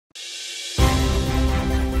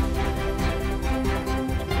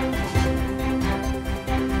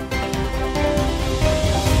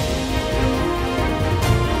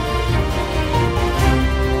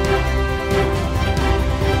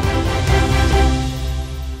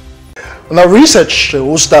Now, research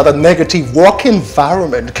shows that a negative work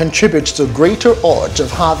environment contributes to greater odds of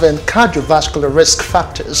having cardiovascular risk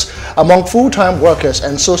factors among full-time workers,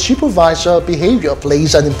 and so supervisor behavior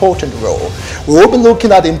plays an important role. We will be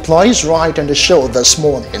looking at employees' rights on the show this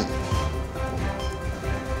morning.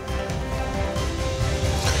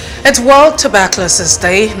 It's World Tuberculosis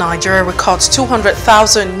Day. Nigeria records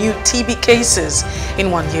 200,000 new TB cases in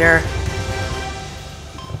 1 year.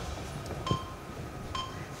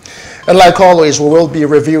 And like always, we will be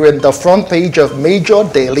reviewing the front page of major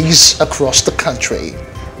dailies across the country.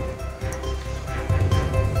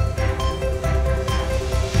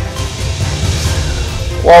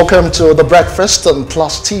 Welcome to The Breakfast on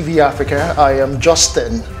Plus TV Africa. I am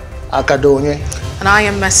Justin Akadonye. And I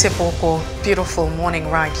am Messi Boko. Beautiful morning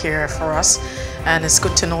right here for us. And it's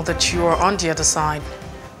good to know that you are on the other side,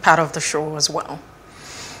 part of the show as well.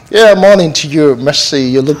 Yeah, morning to you,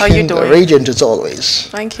 Messi. You're looking radiant as always.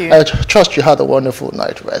 Thank you. I trust you had a wonderful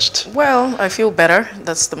night rest. Well, I feel better.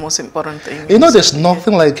 That's the most important thing. You know, there's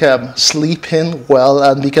nothing like sleeping well,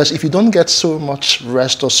 and because if you don't get so much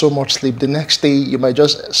rest or so much sleep, the next day you might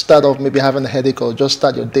just start off maybe having a headache or just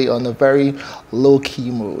start your day on a very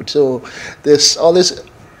low-key mood. So there's always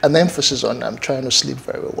an emphasis on trying to sleep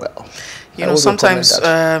very well. You know, sometimes,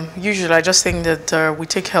 usually I just think that we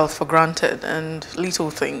take health for granted and little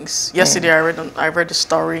things. Yesterday I read a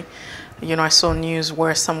story, you know, I saw news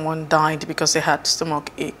where someone died because they had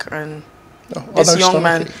stomach ache, and this young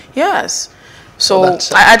man, yes. So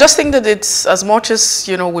I just think that it's as much as,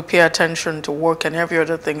 you know, we pay attention to work and every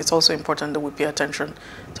other thing, it's also important that we pay attention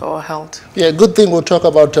to our health. Yeah, good thing we'll talk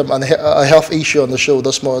about a health issue on the show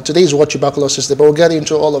this morning. Today is World Tuberculosis Day, but we'll get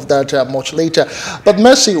into all of that much later. But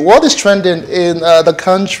Messi, what is trending in the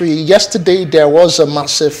country? Yesterday there was a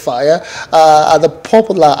massive fire at the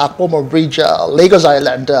popular Apongbon Bridge, Lagos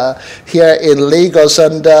Island, here in Lagos.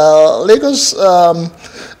 And Lagos,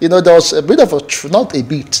 you know, there was a bit of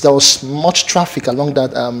there was much traffic along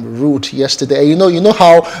that route yesterday. You know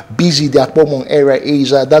how busy the Apongbon area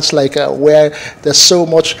is. That's like where there's so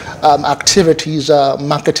much activities,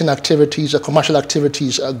 marketing activities, commercial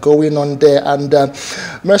activities going on there. And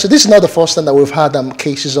Mercy, this is not the first time that we've had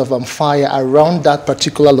cases of fire around that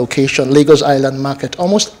particular location, Lagos Island Market.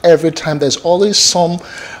 Almost every time there's always some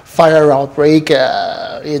fire outbreak.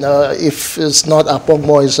 You know, if it's not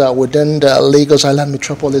Apongbon, it's within the Lagos Island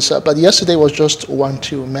metropolis. But yesterday was just one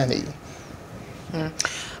too many.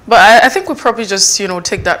 But I think we'll probably just, you know,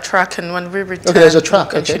 take that track, and when we return, there's a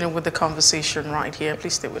track, we'll continue with the conversation right here.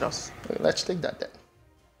 Please stay with us. Let's take that then.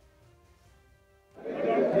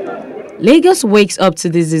 Lagos wakes up to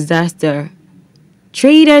this disaster.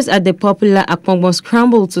 Traders at the popular Apongbon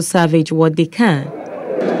scramble to salvage what they can.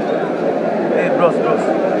 Hey, bros.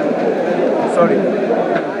 Sorry.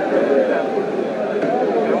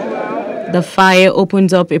 The fire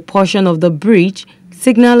opens up a portion of the bridge,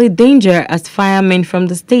 signaling danger as firemen from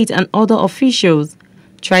the state and other officials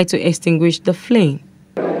try to extinguish the flame.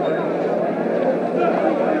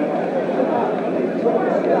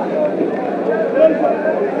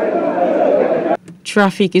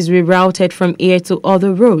 Traffic is rerouted from here to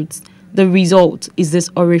other roads. The result is this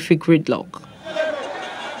horrific gridlock.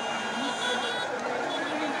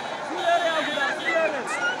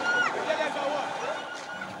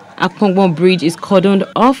 Apongbon Bridge is cordoned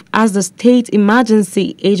off as the State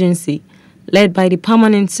Emergency Agency, led by the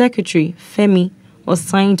Permanent Secretary, Femi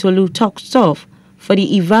Osaintolu, talks off for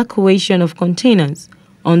the evacuation of containers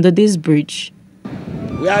under this bridge.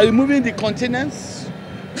 We are removing the containers.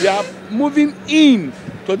 We are moving in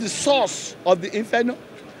to the source of the inferno.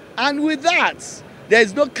 And with that, there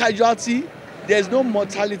is no casualty, there is no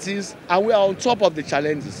mortalities, and we are on top of the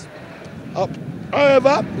challenges.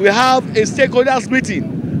 However, we have a stakeholders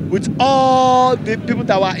meeting with all the people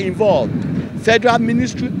that were involved. Federal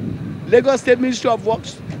Ministry, Lagos State Ministry of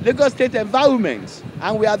Works, Lagos State Environment,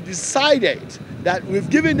 and we have decided that we've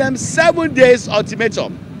given them 7 days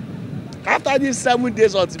ultimatum. After this 7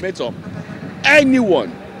 days ultimatum, any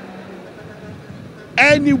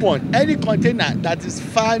container that is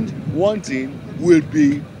found wanting will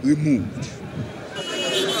be removed.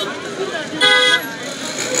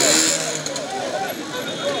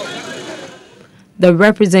 The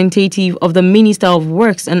representative of the Minister of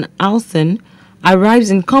Works and Housing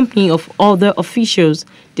arrives in company of other officials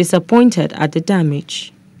disappointed at the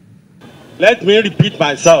damage. Let me repeat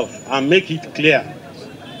myself and make it clear,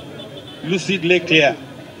 lucidly clear.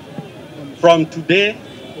 From today,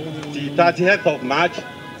 the 30th of March,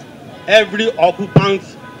 every occupant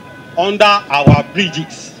under our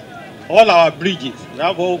bridges, all our bridges, we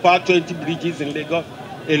have over 20 bridges in Lagos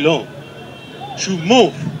alone, should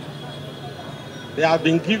move they have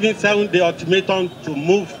been given 7-day ultimatum to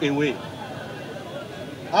move away.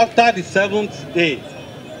 After the 7th day,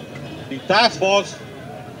 the task force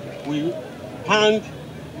will pound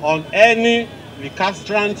on any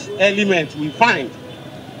recalcitrant element we find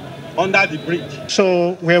under the bridge.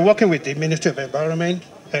 So we're working with the Ministry of Environment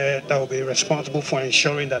that will be responsible for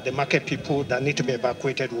ensuring that the market people that need to be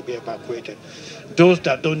evacuated will be evacuated. Those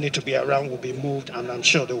that don't need to be around will be moved, and I'm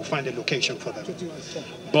sure they will find a location for them.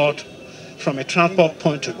 But from a transport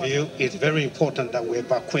point of view, it's very important that we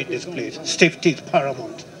evacuate this place. Safety is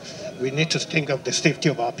paramount. We need to think of the safety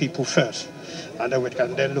of our people first, and then we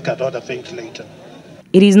can then look at other things later.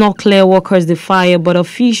 It is not clear what caused the fire, but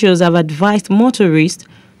officials have advised motorists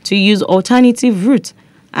to use alternative routes,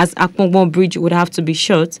 as Apongbon Bridge would have to be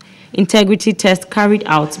shut, integrity tests carried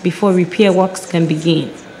out before repair works can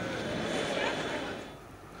begin.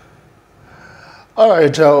 All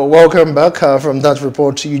right, welcome back from that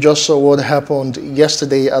report. You just saw what happened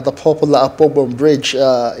yesterday at the popular Apongbon Bridge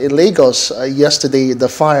in Lagos. Yesterday, the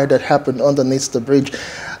fire that happened underneath the bridge.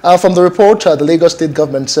 From the report, the Lagos State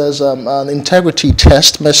government says an integrity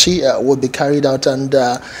test, Mercy, will be carried out, and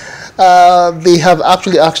they have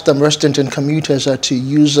actually asked residents and commuters to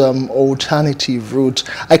use alternative routes.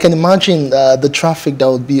 I can imagine the traffic that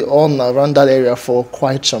would be on around that area for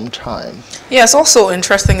quite some time. Yes, also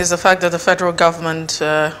interesting is the fact that the federal government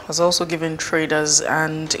has also given traders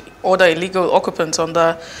and other illegal occupants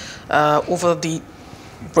over the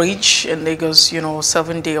bridge in Lagos,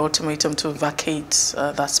 7-day ultimatum to vacate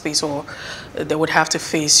that space, or they would have to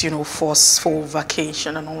face, forceful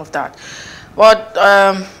vacation and all of that. But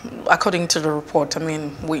according to the report, I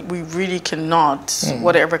mean, we really cannot,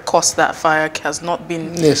 whatever caused that fire has not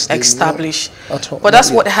been established. At all. But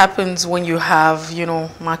that's what happens when you have,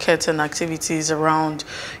 markets and activities around.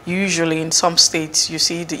 Usually in some states, you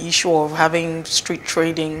see the issue of having street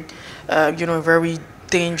trading, very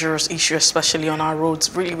dangerous issue, especially on our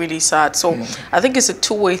roads. Really, really sad. So I think it's a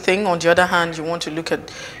two-way thing. On the other hand, you want to look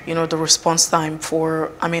at, the response time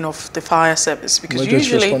of the fire service, because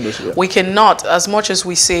usually we cannot, as much as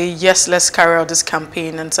we say, yes, let's carry out this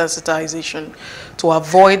campaign and sensitization to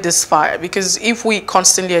avoid this fire, because if we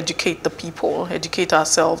constantly educate the people, educate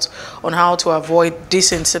ourselves on how to avoid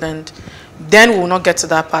this incident, then we will not get to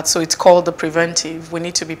that part. So it's called the preventive. We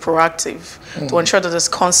need to be proactive to ensure that there's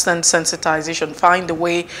constant sensitization, find a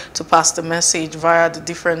way to pass the message via the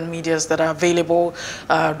different medias that are available,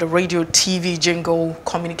 the radio, TV, jingle,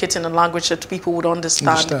 communicating in a language that people would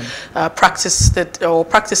understand.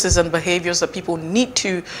 Practices and behaviors that people need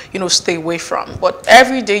to, stay away from. But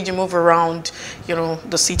every day you move around,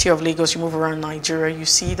 the city of Lagos, you move around Nigeria, you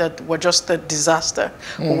see that we're just a disaster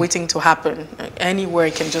waiting to happen. Anywhere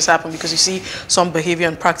it can just happen, because you see some behavior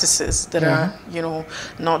and practices that are,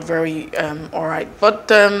 not very all right. But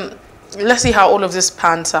let's see how all of this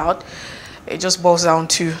pans out. It just boils down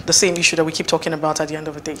to the same issue that we keep talking about at the end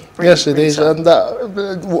of the day. Yes, it is. And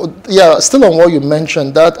still on what you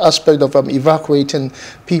mentioned, that aspect of evacuating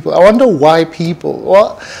people. I wonder why people.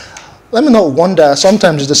 Well, let me not wonder.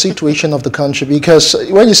 Sometimes it's the situation of the country, because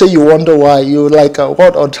when you say you wonder why, you're like,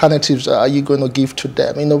 what alternatives are you going to give to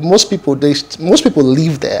them? Most people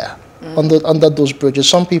live there. Under those bridges.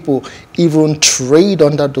 Some people even trade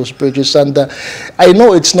under those bridges, and I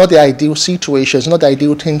know it's not the ideal situation, it's not the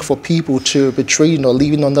ideal thing for people to be trading or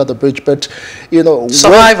living under the bridge, but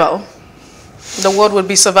survival. The word would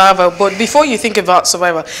be survival. But before you think about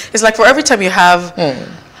survival, it's like for every time you have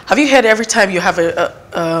you heard every time you have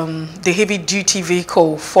the heavy duty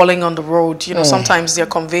vehicle falling on the road, sometimes they're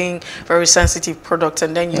conveying very sensitive products,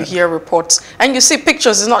 and then you hear reports and you see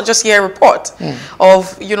pictures. It's not just hear report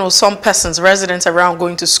of, some persons, residents around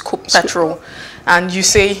going to scoop petrol, and you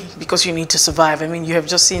say, because you need to survive. I mean, you have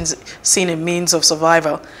just seen a means of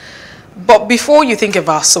survival. But before you think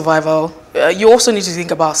about survival, you also need to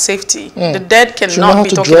think about safety. The dead cannot be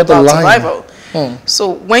talking about survival.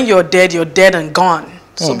 So when you're dead and gone.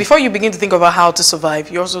 So before you begin to think about how to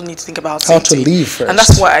survive, you also need to think about safety. How to live first. And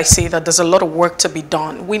that's why I say that there's a lot of work to be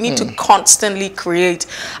done. We need to constantly create.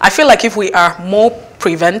 I feel like if we are more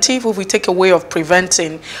preventive, if we take a way of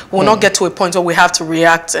preventing, we'll not get to a point where we have to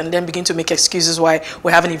react and then begin to make excuses why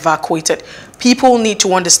we haven't evacuated. People need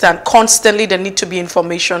to understand constantly. There need to be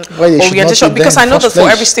information, orientation, because I know that for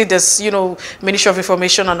every state there's, Ministry of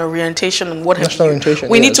Information and Orientation and what have you.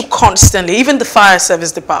 We need to constantly, even the fire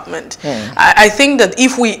service department. I think that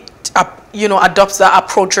if we adopt that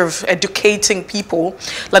approach of educating people,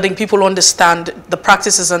 letting people understand the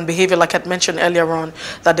practices and behavior, like I mentioned earlier on,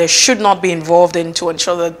 that they should not be involved in, to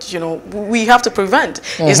ensure that, we have to prevent.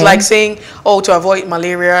 It's like saying, to avoid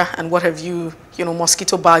malaria and what have you,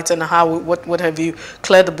 mosquito bites and how, what have you,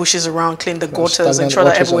 clear the bushes around, clean the gutters, ensure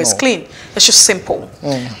that everywhere is clean. It's just simple,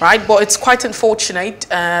 right? But it's quite unfortunate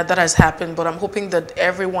that has happened, but I'm hoping that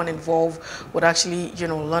everyone involved would actually,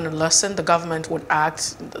 learn a lesson. The government would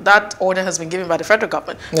act. That order has been given by the federal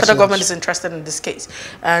government. The federal government is interested in this case.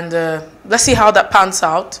 And let's see how that pans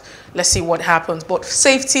out. Let's see what happens. But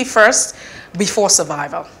safety first before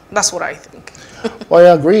survival. That's what I think. Well,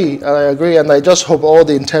 I agree, and I just hope all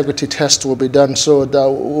the integrity tests will be done so that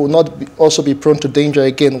we will not also be prone to danger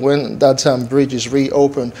again when that bridge is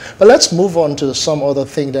reopened. But let's move on to some other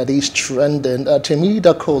thing that is trending. Timi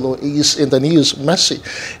Dakolo is in the news. Mercy,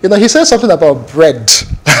 he said something about bread.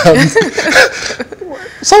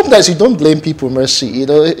 Sometimes you don't blame people, Mercy.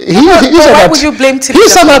 Why would you blame Timi?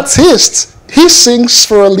 He's an artist. He sings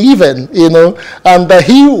for a living, and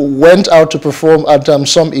he went out to perform at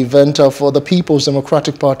some event for the People's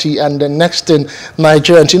Democratic Party, and the next thing,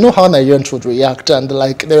 Nigerians, you know how Nigerians would react, and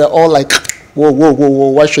they're all like, whoa,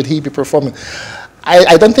 why should he be performing?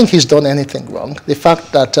 I don't think he's done anything wrong. The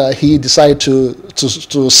fact that he decided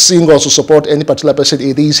to sing or to support any particular person,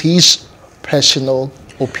 it is his personal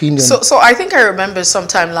opinion. So I think I remember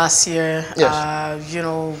sometime last year,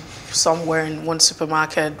 yes. Somewhere in one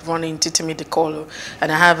supermarket running into Timi Dakolo, and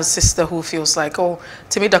I have a sister who feels like,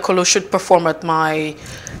 Timi Dakolo should perform at my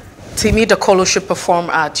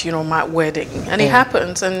my wedding, and it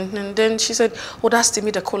happens, and then she said, that's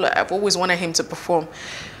Timi Dakolo, I've always wanted him to perform.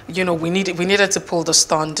 We needed to pull the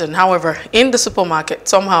stunt, and however, in the supermarket,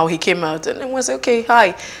 somehow he came out and was okay,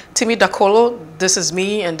 hi, Timi Dakolo, this is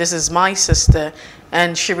me, and this is my sister,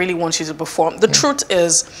 and she really wants you to perform. The truth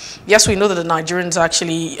is, yes, we know that the Nigerians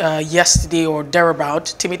actually, yesterday or thereabout,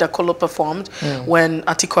 Timi Dakolo performed when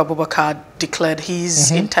Atiku Abubakar declared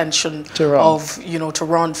his intention to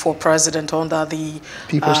run for president under the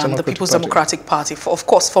People's Democratic Party, of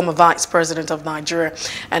course, former vice president of Nigeria.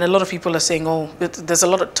 And a lot of people are saying, there's a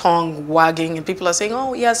lot of tongue wagging, and people are saying,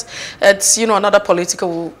 yes, it's, another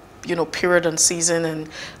political period and season, and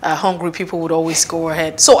hungry people would always go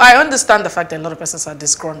ahead. So I understand the fact that a lot of persons are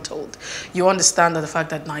disgruntled. You understand that the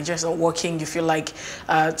fact that Nigeria is not working. You feel like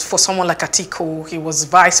for someone like Atiku, he was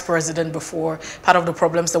vice president before. Part of the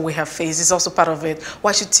problems that we have faced is also part of it.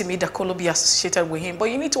 Why should Timi Dakolo be associated with him?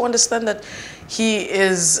 But you need to understand that he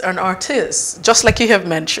is an artist, just like you have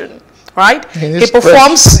mentioned. Right? He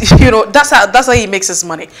performs, that's how he makes his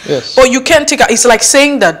money. Yes. But you can't take it's like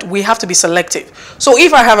saying that we have to be selective. So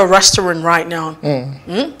if I have a restaurant right now,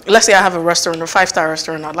 let's say I have a restaurant, a 5-star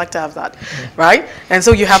restaurant, I'd like to have that, right? And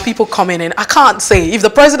so you have people coming in. I can't say, if the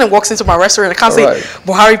president walks into my restaurant, I can't say,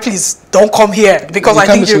 Buhari, please don't come here, because I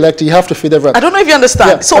think you have to feed everyone. I don't know if you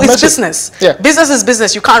understand. Yeah, so it's business. Yeah. Business is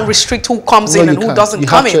business. You can't restrict who comes in and who doesn't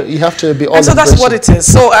come in. You have to be all. And so that's what it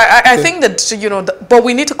is. So I think that, but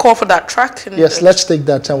we need to call for that track. Yes, let's take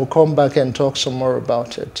that and we'll come back and talk some more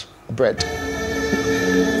about it. Bread.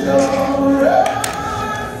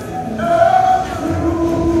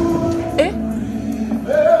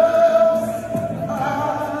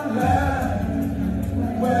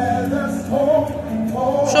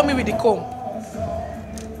 Show me with the comb.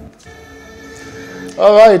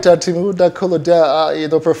 All right, Timi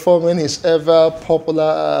Dakolo, performing his ever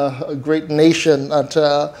popular Great Nation at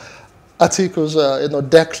Atiku's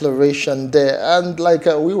declaration there, and like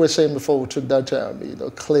we were saying before we took that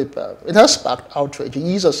clip, it has sparked outrage.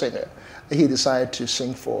 He's a singer. He decided to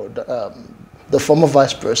sing for the former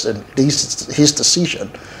vice president. His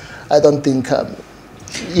decision. I don't think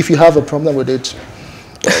if you have a problem with it.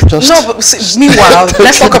 But meanwhile,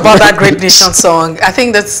 let's talk about that Great Nation song. I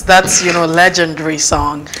think that's legendary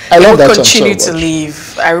song. I love that song so continue to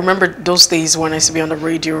live. I remember those days when I used to be on the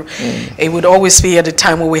radio. It would always be at the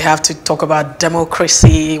time where we have to talk about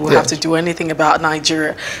democracy. We have to do anything about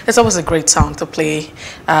Nigeria. It's always a great song to play.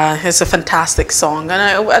 It's a fantastic song, and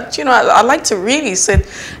I like to really sit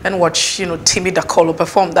and watch Timi Dakolo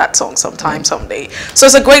perform that song someday. So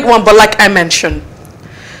it's a great one. But like I mentioned,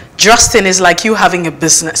 Justin is like you having a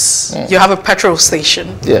business. You have a petrol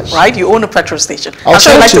station, right? You own a petrol station. I'm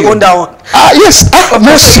sure you like to own that one. Yes.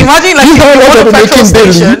 Imagine like you own a petrol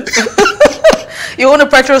station. You own a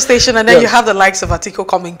petrol station, and then you have the likes of Atiku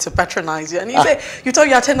coming to patronize you, and you tell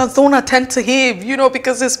your attendants don't attend to him,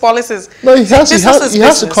 because his policies. No, he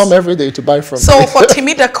has to come every day to buy from. So for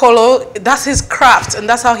Timi Dakolo, that's his craft, and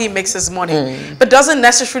that's how he makes his money. But doesn't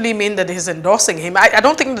necessarily mean that he's endorsing him. I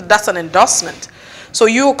don't think that that's an endorsement. So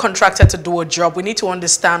you're contracted to do a job. We need to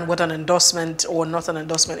understand what an endorsement or not an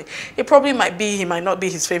endorsement is. It probably might be, he might not be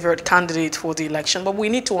his favorite candidate for the election, but we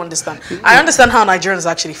need to understand. I understand how Nigerians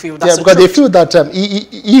actually feel. That's because they feel that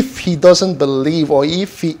if he doesn't believe or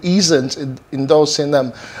if he isn't endorsing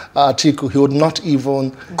Atiku, he would not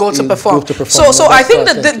even go to perform. So I think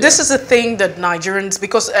that this is a thing that Nigerians,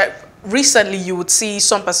 because recently you would see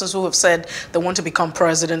some persons who have said they want to become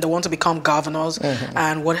president, they want to become governors,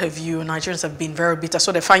 and what have you. Nigerians have been very bitter,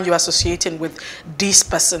 so they find you associating with this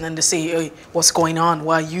person and they say, hey, what's going on?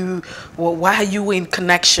 Why are you in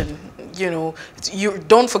connection? You know, you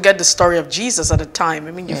don't forget the story of Jesus at the time.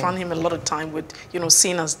 I mean, you found him a lot of time with, you know,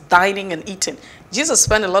 sinners, dining and eating. Jesus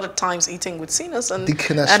spent a lot of times eating with sinners and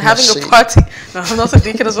having a party. No, I'm not a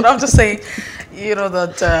deaconess, but I'm just saying, you know,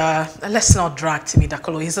 that let's not drag Timi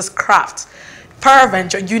Dakolo. He's his craft.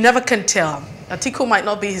 Peradventure, you never can tell. Atiku might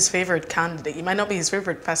not be his favorite candidate. He might not be his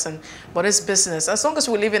favorite person, but it's business. As long as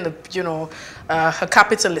we live in the, you know, a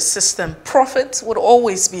capitalist system, profit would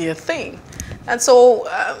always be a thing. And so,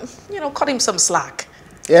 you know, cut him some slack.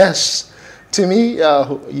 Yes. To me,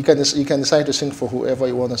 you can decide to sing for whoever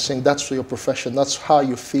you want to sing. That's your profession. That's how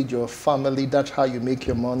you feed your family. That's how you make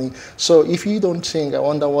your money. So if you don't sing, I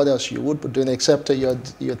wonder what else you would be doing, except that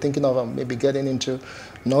you're thinking of maybe getting into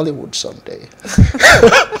Nollywood someday.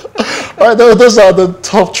 All right, those are the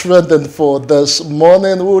top trending for this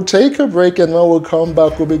morning. We'll take a break, and when we come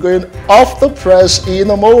back, we'll be going off the press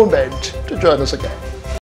in a moment. To join us again.